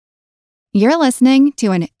You're listening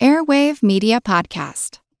to an Airwave Media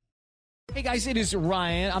Podcast. Hey guys, it is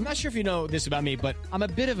Ryan. I'm not sure if you know this about me, but I'm a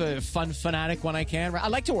bit of a fun fanatic when I can. I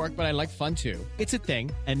like to work, but I like fun too. It's a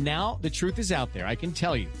thing. And now the truth is out there. I can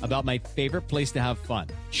tell you about my favorite place to have fun.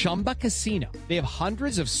 Chumba Casino. They have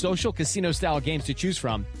hundreds of social casino style games to choose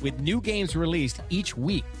from with new games released each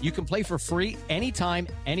week. You can play for free anytime,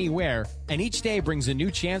 anywhere. And each day brings a new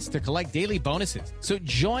chance to collect daily bonuses. So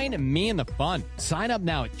join me in the fun. Sign up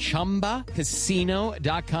now at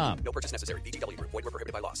ChumbaCasino.com. No purchase necessary. VGW. Void where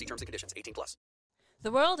prohibited by law. See terms and conditions. 18+.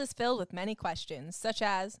 The world is filled with many questions, such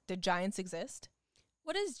as, did giants exist?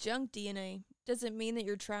 What is junk DNA? Does it mean that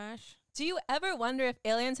you're trash? Do you ever wonder if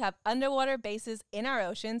aliens have underwater bases in our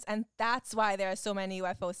oceans, and that's why there are so many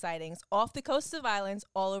UFO sightings off the coasts of islands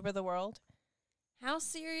all over the world? How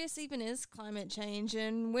serious even is climate change,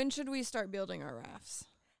 and when should we start building our rafts?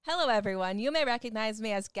 Hello, everyone. You may recognize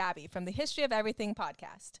me as Gabby from the History of Everything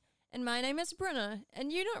podcast. And my name is Bruna,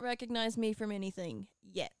 and you don't recognize me from anything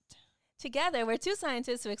yet. Together, we're two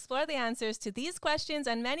scientists who explore the answers to these questions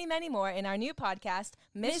and many, many more in our new podcast,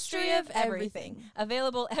 Mystery of Everything,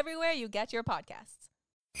 available everywhere you get your podcasts.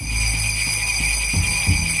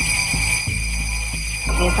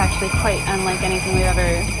 It's actually quite unlike anything we've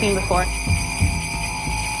ever seen before.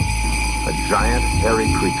 A giant, hairy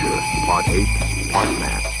creature, part ape, part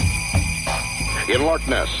man. In Loch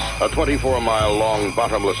Ness, a 24-mile-long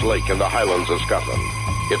bottomless lake in the Highlands of Scotland.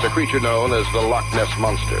 It's a creature known as the Loch Ness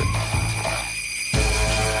Monster.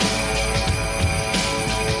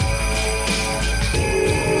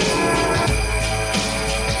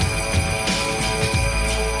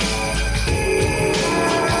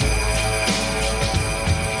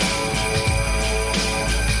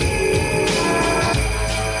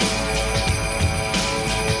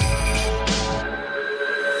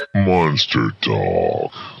 Monster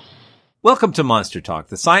Talk. Welcome to Monster Talk,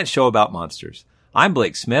 the science show about monsters. I'm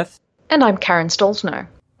Blake Smith. And I'm Karen Stolzno.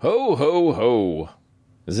 Ho, ho, ho.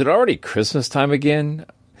 Is it already Christmas time again?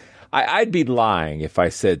 I'd be lying if I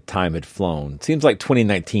said time had flown. It seems like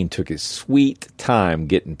 2019 took its sweet time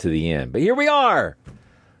getting to the end. But here we are.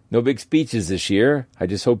 No big speeches this year. I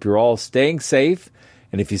just hope you're all staying safe.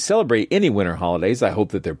 And if you celebrate any winter holidays, I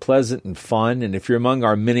hope that they're pleasant and fun. And if you're among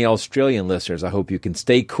our many Australian listeners, I hope you can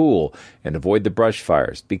stay cool and avoid the brush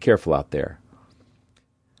fires. Be careful out there.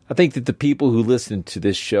 I think that the people who listen to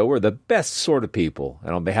this show are the best sort of people.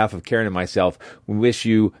 And on behalf of Karen and myself, we wish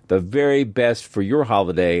you the very best for your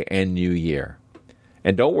holiday and new year.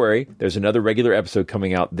 And don't worry, there's another regular episode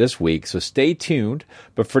coming out this week, so stay tuned.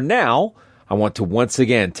 But for now, I want to once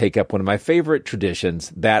again take up one of my favorite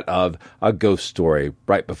traditions, that of a ghost story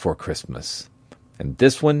right before Christmas. And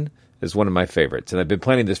this one is one of my favorites, and I've been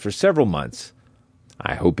planning this for several months.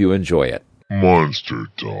 I hope you enjoy it. Monster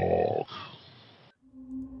Talk.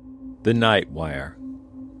 The Night Wire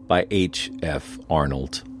by H.F.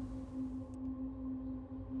 Arnold.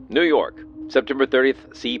 New York, September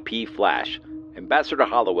 30th, C.P. Flash. Ambassador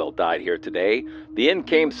Hollowell died here today. The end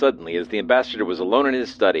came suddenly as the ambassador was alone in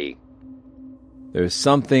his study. There's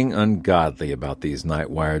something ungodly about these night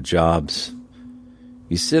wire jobs.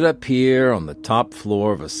 You sit up here on the top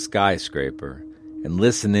floor of a skyscraper and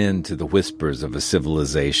listen in to the whispers of a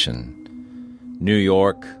civilization. New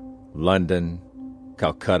York, London,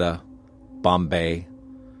 Calcutta, Bombay,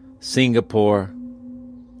 Singapore.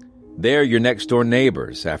 They're your next-door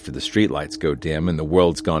neighbors after the streetlights go dim and the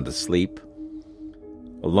world's gone to sleep.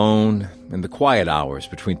 Alone in the quiet hours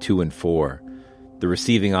between 2 and 4, the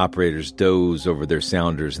receiving operators doze over their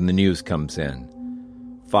sounders and the news comes in.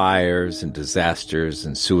 Fires and disasters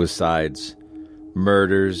and suicides,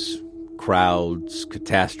 murders, crowds,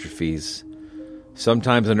 catastrophes.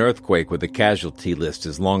 Sometimes an earthquake with a casualty list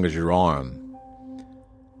as long as your arm.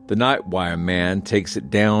 The night wire man takes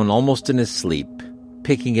it down almost in his sleep,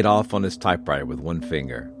 picking it off on his typewriter with one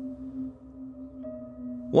finger.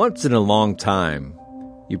 Once in a long time,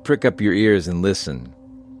 you prick up your ears and listen.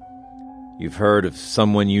 You've heard of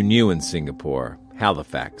someone you knew in Singapore,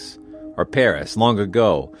 Halifax, or Paris long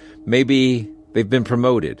ago. Maybe they've been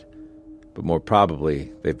promoted, but more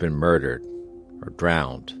probably they've been murdered or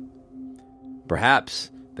drowned. Perhaps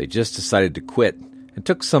they just decided to quit and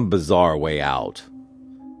took some bizarre way out.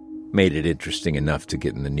 Made it interesting enough to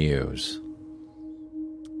get in the news.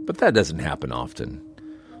 But that doesn't happen often.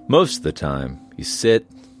 Most of the time, you sit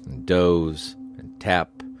and doze and tap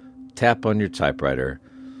on your typewriter.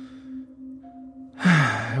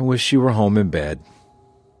 I wish you were home in bed.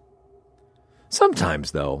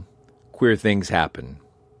 Sometimes, though, queer things happen.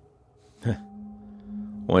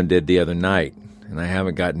 One did the other night, and I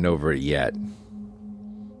haven't gotten over it yet.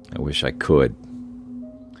 I wish I could.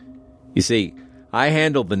 You see, I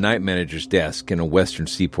handled the night manager's desk in a western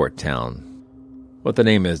seaport town. What the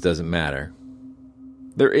name is doesn't matter.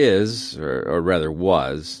 There is, or rather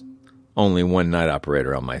was, only one night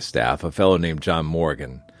operator on my staff, a fellow named John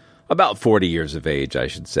Morgan, about 40 years of age, I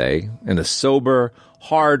should say, and a sober,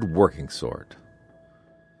 hard-working sort.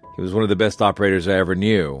 He was one of the best operators I ever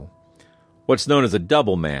knew. What's known as a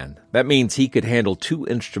double man. That means he could handle 2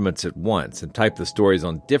 instruments at once and type the stories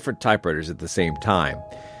on different typewriters at the same time.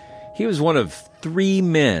 He was one of 3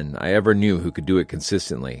 men I ever knew who could do it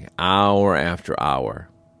consistently, hour after hour,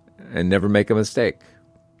 and never make a mistake.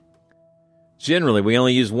 Generally, we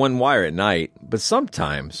only used 1 wire at night, but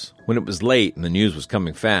sometimes, when it was late and the news was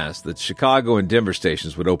coming fast, the Chicago and Denver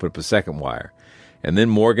stations would open up a 2nd wire, and then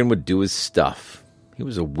Morgan would do his stuff. He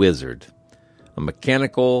was a wizard. A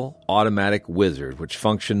mechanical, automatic wizard which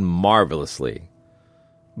functioned marvelously,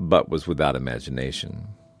 but was without imagination.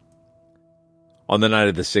 On the night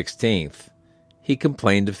of the 16th, he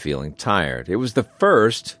complained of feeling tired. It was the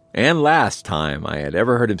first and last time I had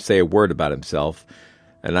ever heard him say a word about himself,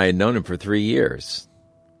 and I had known him for 3 years.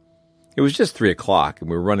 It was just 3 o'clock, and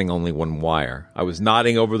we were running only 1 wire. I was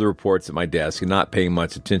nodding over the reports at my desk and not paying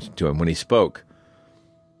much attention to him when he spoke.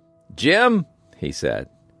 "Jim," he said,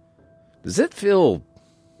 "does it feel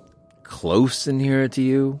close in here to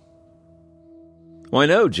you?" "Why,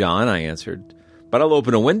 no, John," I answered, "but I'll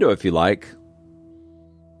open a window if you like."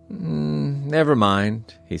 "Never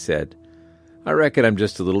mind," he said. "I reckon I'm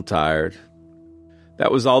just a little tired."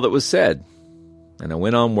 That was all that was said, and I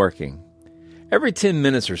went on working. Every 10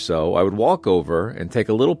 minutes or so, I would walk over and take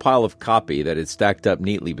a little pile of copy that had stacked up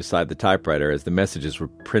neatly beside the typewriter as the messages were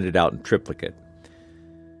printed out in triplicate.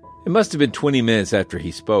 It must have been 20 minutes after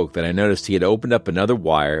he spoke that I noticed he had opened up another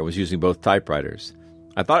wire and was using both typewriters.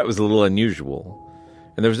 I thought it was a little unusual,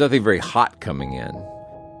 and there was nothing very hot coming in.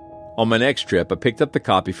 On my next trip, I picked up the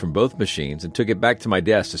copy from both machines and took it back to my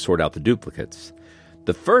desk to sort out the duplicates.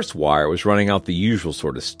 The first wire was running out the usual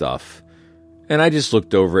sort of stuff, and I just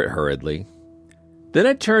looked over it hurriedly. Then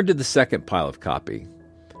I turned to the second pile of copy.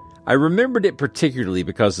 I remembered it particularly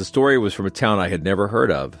because the story was from a town I had never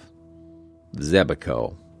heard of,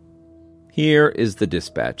 Zebico. Here is the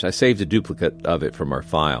dispatch. I saved a duplicate of it from our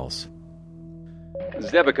files.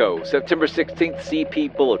 Zebico, September 16th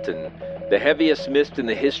CP Bulletin. The heaviest mist in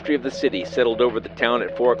the history of the city settled over the town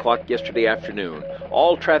at 4 o'clock yesterday afternoon.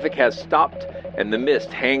 All traffic has stopped, and the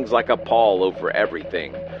mist hangs like a pall over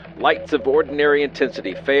everything. Lights of ordinary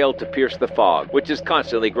intensity fail to pierce the fog, which is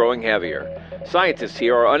constantly growing heavier. Scientists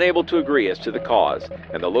here are unable to agree as to the cause,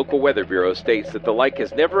 and the local weather bureau states that the like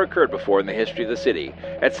has never occurred before in the history of the city.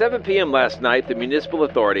 At 7 p.m. last night, the municipal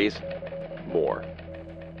authorities... More.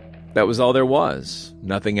 That was all there was.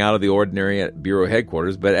 Nothing out of the ordinary at bureau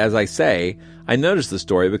headquarters, but as I say, I noticed the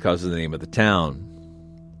story because of the name of the town.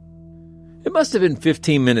 It must have been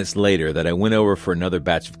 15 minutes later that I went over for another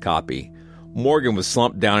batch of copy. Morgan was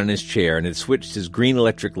slumped down in his chair and had switched his green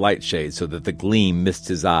electric light shade so that the gleam missed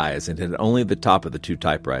his eyes and hit only the top of the 2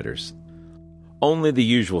 typewriters. Only the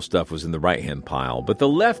usual stuff was in the right-hand pile, but the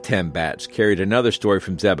left-hand batch carried another story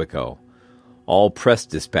from Zebico. All press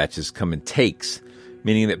dispatches come in takes,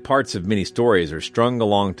 meaning that parts of many stories are strung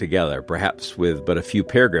along together, perhaps with but a few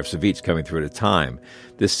paragraphs of each coming through at a time.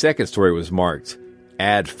 This second story was marked,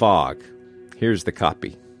 Add Fog. Here's the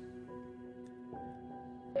copy.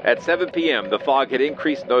 At 7 p.m., the fog had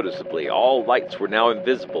increased noticeably. All lights were now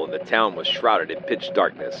invisible, and the town was shrouded in pitch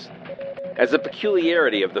darkness. As a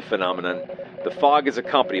peculiarity of the phenomenon, the fog is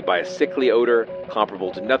accompanied by a sickly odor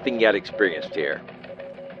comparable to nothing yet experienced here.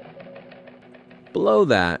 Below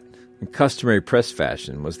that, in customary press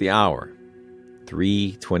fashion, was the hour,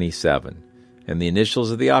 3:27, and the initials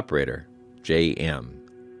of the operator, J.M.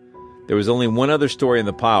 There was only one other story in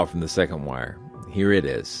the pile from the second wire. Here it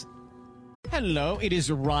is. Hello, it is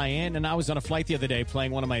Ryan, and I was on a flight the other day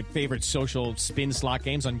playing one of my favorite social spin slot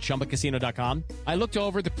games on ChumbaCasino.com. I looked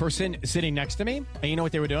over at the person sitting next to me, and you know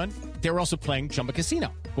what they were doing? They were also playing Chumba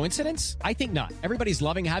Casino. Coincidence? I think not. Everybody's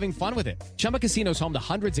loving having fun with it. Chumba Casino is home to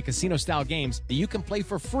hundreds of casino-style games that you can play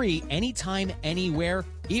for free anytime, anywhere,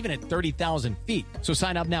 even at 30,000 feet. So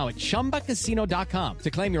sign up now at ChumbaCasino.com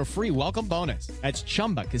to claim your free welcome bonus. That's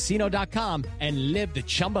ChumbaCasino.com and live the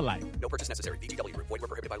Chumba life. No purchase necessary. VGW. Void where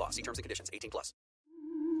prohibited by law. See terms and conditions. 18+.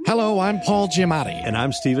 Hello, I'm Paul Giamatti. And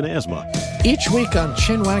I'm Stephen Asma. Each week on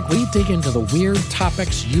Chinwag, we dig into the weird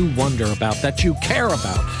topics you wonder about, that you care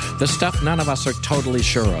about. The stuff none of us are totally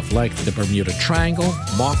sure of, like the Bermuda Triangle,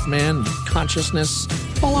 Mothman, consciousness,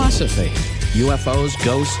 philosophy, UFOs,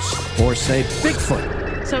 ghosts, or, say,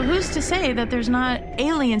 Bigfoot. So who's to say that there's not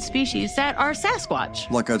alien species that are Sasquatch?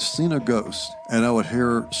 Like I'd seen a ghost, and I would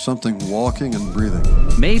hear something walking and breathing.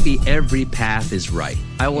 Maybe every path is right.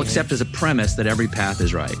 I will accept as a premise that every path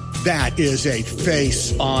is right. That is a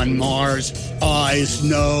face on Mars. Eyes,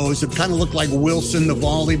 nose. It kind of looked like Wilson the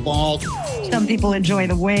volleyball. Some people enjoy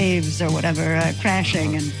the waves or whatever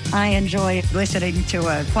crashing, and I enjoy listening to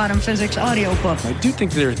a quantum physics audiobook. I do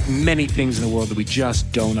think there are many things in the world that we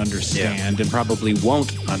just don't understand and probably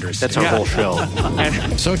won't understand. That's our whole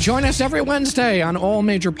show. So join us every Wednesday on all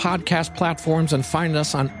major podcast platforms and find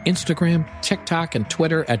us on Instagram, TikTok, and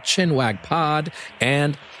Twitter at ChinwagPod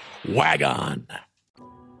and Wagon.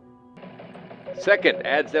 Second,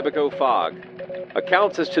 add Zebeko fog.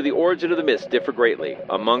 Accounts as to the origin of the mist differ greatly.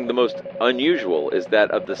 Among the most unusual is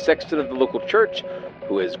that of the sexton of the local church,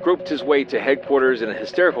 who has groped his way to headquarters in a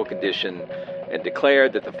hysterical condition and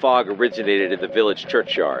declared that the fog originated in the village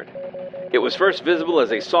churchyard. It was first visible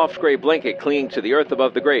as a soft gray blanket clinging to the earth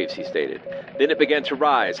above the graves, he stated. Then it began to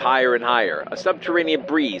rise higher and higher. A subterranean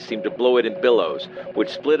breeze seemed to blow it in billows, which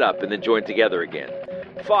split up and then joined together again.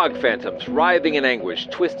 Fog phantoms, writhing in anguish,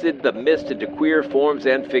 twisted the mist into queer forms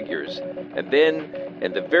and figures. And then,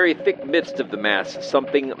 in the very thick midst of the mass,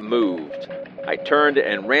 something moved. I turned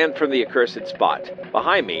and ran from the accursed spot.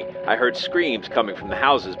 Behind me, I heard screams coming from the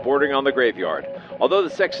houses bordering on the graveyard. Although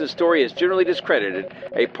the sexton's story is generally discredited,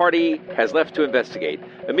 a party has left to investigate.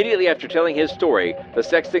 Immediately after telling his story, the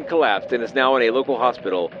sexton collapsed and is now in a local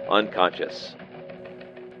hospital, unconscious.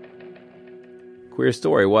 Queer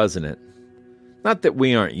story, wasn't it? Not that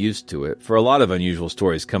we aren't used to it, for a lot of unusual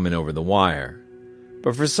stories come in over the wire.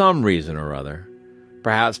 But for some reason or other,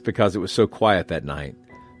 perhaps because it was so quiet that night,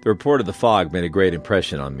 the report of the fog made a great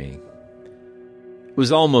impression on me. It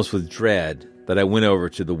was almost with dread that I went over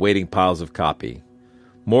to the waiting piles of copy.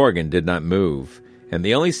 Morgan did not move, and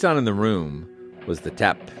the only sound in the room was the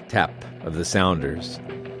tap-tap of the sounders.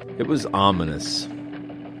 It was ominous,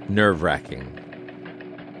 nerve-wracking.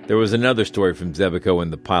 There was another story from Zebeko in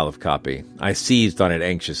the pile of copy. I seized on it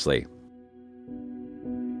anxiously.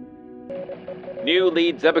 New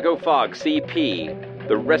lead Zebeko Fog, CP,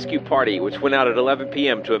 the rescue party which went out at 11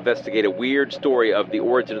 p.m. to investigate a weird story of the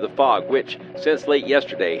origin of the fog, which, since late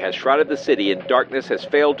yesterday, has shrouded the city in darkness, has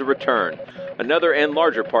failed to return. Another and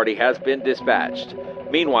larger party has been dispatched.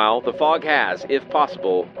 Meanwhile, the fog has, if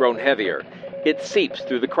possible, grown heavier. It seeps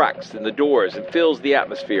through the cracks in the doors and fills the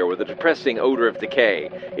atmosphere with a depressing odor of decay.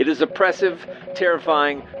 It is oppressive,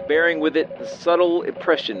 terrifying, bearing with it the subtle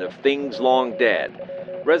impression of things long dead.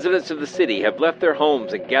 Residents of the city have left their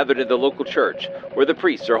homes and gathered in the local church, where the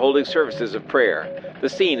priests are holding services of prayer. The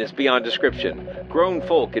scene is beyond description. Grown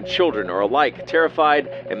folk and children are alike terrified,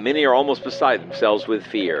 and many are almost beside themselves with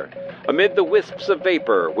fear. Amid the wisps of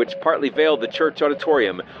vapor which partly veil the church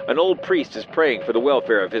auditorium, an old priest is praying for the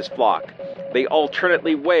welfare of his flock. They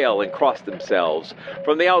alternately wail and cross themselves.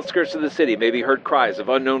 From the outskirts of the city may be heard cries of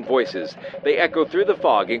unknown voices. They echo through the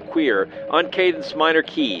fog in queer, uncadenced minor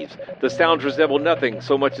keys. The sounds resemble nothing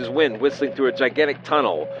so much as wind whistling through a gigantic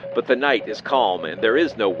tunnel, but the night is calm and there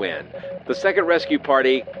is no wind. The second rescue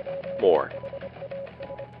party, more.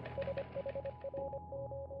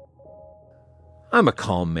 I'm a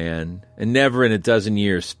calm man, and never in a dozen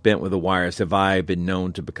years spent with the wires have I been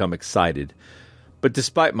known to become excited. But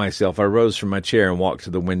despite myself, I rose from my chair and walked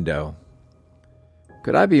to the window.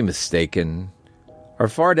 Could I be mistaken? Or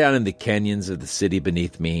far down in the canyons of the city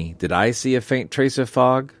beneath me, did I see a faint trace of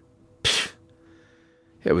fog? Pfft,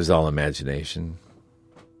 it was all imagination.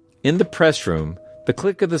 In the press room, the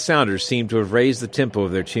click of the sounders seemed to have raised the tempo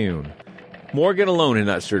of their tune. Morgan alone had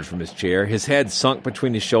not stirred from his chair. His head sunk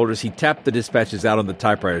between his shoulders, he tapped the dispatches out on the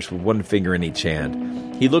typewriters with one finger in each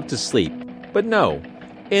hand. He looked asleep, but no.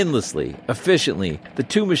 Endlessly, efficiently, the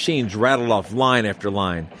two machines rattled off line after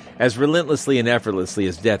line, as relentlessly and effortlessly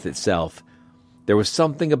as death itself. There was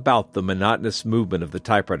something about the monotonous movement of the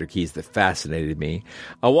typewriter keys that fascinated me.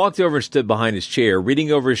 I walked over and stood behind his chair,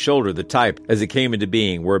 reading over his shoulder the type as it came into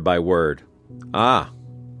being, word by word. Ah,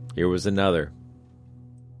 here was another.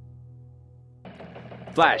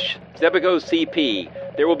 Flash, Zebeko CP.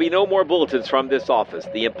 There will be no more bulletins from this office.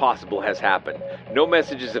 The impossible has happened. No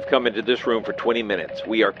messages have come into this room for 20 minutes.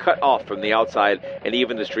 We are cut off from the outside and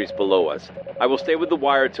even the streets below us. I will stay with the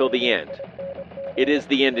wire till the end. It is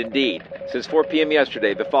the end indeed. Since 4 p.m.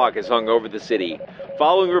 yesterday, the fog has hung over the city.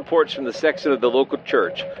 Following reports from the sexton of the local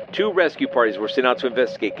church, 2 rescue parties were sent out to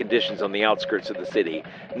investigate conditions on the outskirts of the city.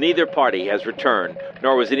 Neither party has returned,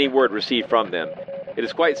 nor was any word received from them. It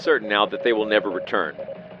is quite certain now that they will never return.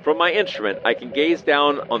 From my instrument, I can gaze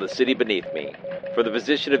down on the city beneath me. From the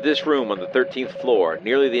position of this room on the 13th floor,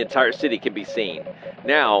 nearly the entire city can be seen.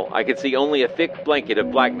 Now, I can see only a thick blanket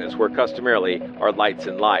of blackness where customarily are lights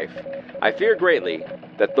and life. I fear greatly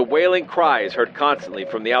that the wailing cries heard constantly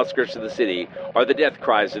from the outskirts of the city are the death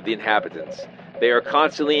cries of the inhabitants. They are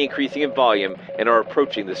constantly increasing in volume and are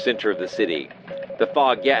approaching the center of the city. The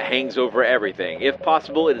fog yet hangs over everything. If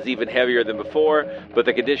possible, it is even heavier than before, but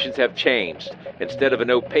the conditions have changed. Instead of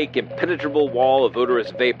an opaque, impenetrable wall of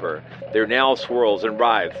odorous vapor, there now swirls and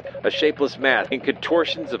writhes a shapeless mass in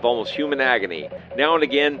contortions of almost human agony. Now and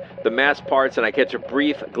again, the mass parts and I catch a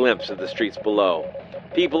brief glimpse of the streets below.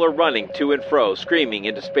 People are running to and fro, screaming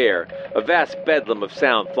in despair. A vast bedlam of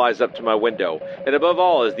sound flies up to my window, and above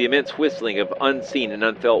all is the immense whistling of unseen and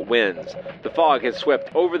unfelt winds. The fog has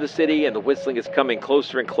swept over the city, and the whistling is coming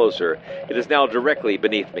closer and closer. It is now directly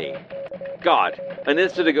beneath me. God! An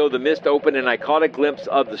instant ago the mist opened and I caught a glimpse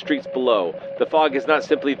of the streets below. The fog is not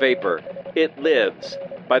simply vapor. It lives.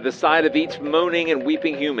 By the side of each moaning and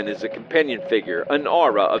weeping human is a companion figure, an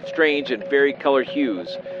aura of strange and varied-colored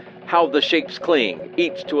hues. How the shapes cling,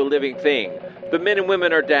 each to a living thing. The men and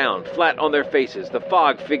women are down, flat on their faces. The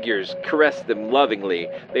fog figures caress them lovingly.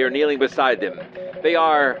 They are kneeling beside them. They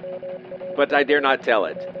are... but I dare not tell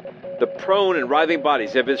it. The prone and writhing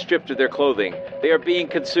bodies have been stripped of their clothing. They are being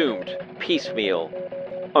consumed, piecemeal.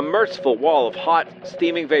 A merciful wall of hot,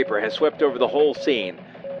 steaming vapor has swept over the whole scene.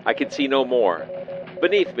 I can see no more.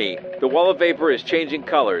 Beneath me, the wall of vapor is changing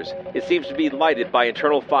colors. It seems to be lighted by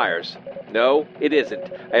internal fires. No, it isn't.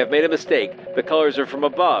 I have made a mistake. The colors are from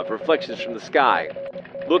above, reflections from the sky.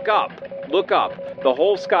 Look up! Look up! The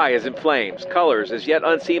whole sky is in flames, colors as yet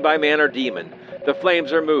unseen by man or demon. The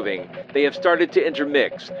flames are moving. They have started to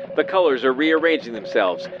intermix. The colors are rearranging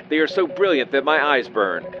themselves. They are so brilliant that my eyes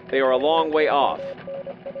burn. They are a long way off.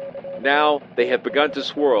 Now they have begun to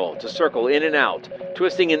swirl, to circle in and out,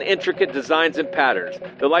 twisting in intricate designs and patterns.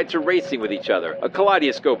 The lights are racing with each other, a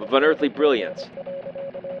kaleidoscope of unearthly brilliance.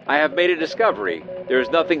 I have made a discovery. There is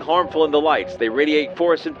nothing harmful in the lights. They radiate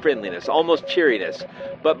force and friendliness, almost cheeriness,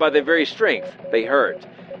 but by their very strength, they hurt.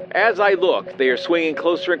 As I look, they are swinging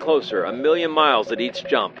closer and closer, 1,000,000 miles at each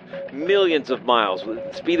jump, millions of miles with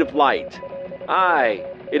the speed of light. Aye,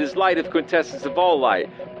 it is light of quintessence of all light.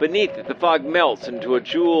 Beneath it, the fog melts into a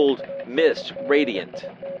jeweled mist, radiant,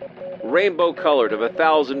 rainbow-colored of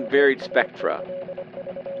 1,000 varied spectra.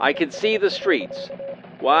 I can see the streets.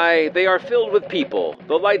 Why, they are filled with people.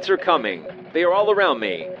 The lights are coming. They are all around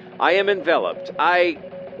me. I am enveloped.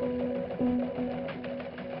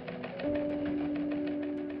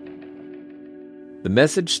 The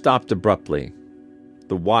message stopped abruptly.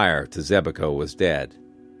 The wire to Xebico was dead.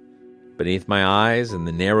 Beneath my eyes, in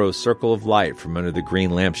the narrow circle of light from under the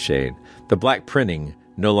green lampshade, the black printing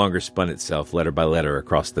no longer spun itself letter by letter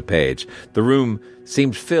across the page. The room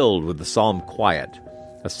seemed filled with a solemn quiet,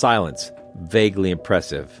 a silence vaguely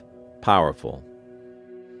impressive, powerful.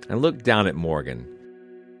 I looked down at Morgan.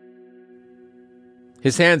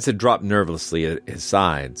 His hands had dropped nervously at his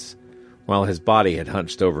sides, while his body had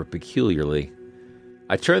hunched over peculiarly.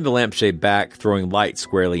 I turned the lampshade back, throwing light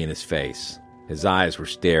squarely in his face. His eyes were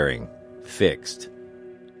staring, fixed.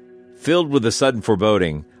 Filled with a sudden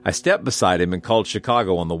foreboding, I stepped beside him and called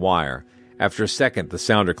Chicago on the wire. After a second, the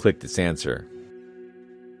sounder clicked its answer.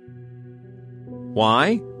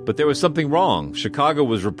 Why? But there was something wrong. Chicago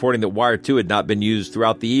was reporting that Wire 2 had not been used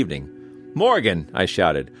throughout the evening. Morgan, I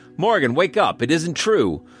shouted. Morgan, wake up. It isn't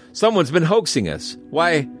true. Someone's been hoaxing us.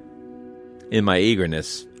 Why? In my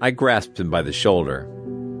eagerness, I grasped him by the shoulder.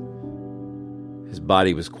 His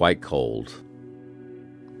body was quite cold.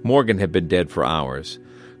 Morgan had been dead for hours.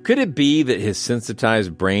 Could it be that his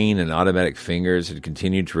sensitized brain and automatic fingers had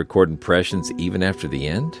continued to record impressions even after the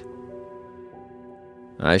end?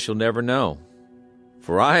 I shall never know,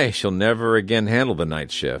 for I shall never again handle the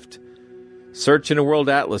night shift. Search in a world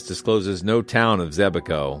atlas discloses no town of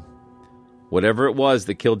Xebico. Whatever it was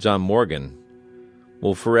that killed John Morgan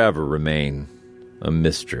will forever remain a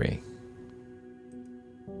mystery.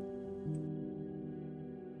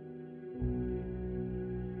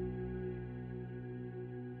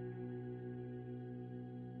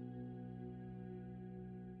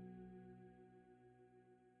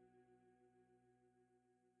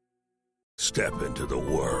 Step into the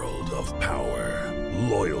world of power,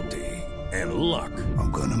 loyalty, and luck.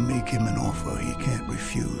 I'm gonna make him an offer he can't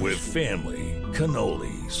refuse. With family,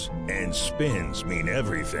 cannolis, and spins mean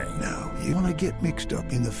everything. Now, you wanna get mixed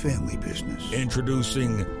up in the family business.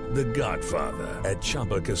 Introducing The Godfather at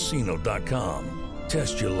ChumbaCasino.com.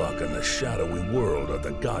 Test your luck in the shadowy world of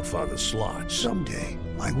The Godfather slot. Someday,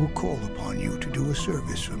 I will call upon you to do a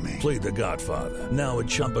service for me. Play The Godfather, now at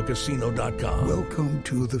ChumbaCasino.com. Welcome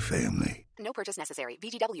to the family. No purchase necessary.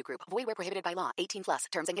 VGW Group. Void where prohibited by law. 18+.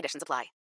 Terms and conditions apply.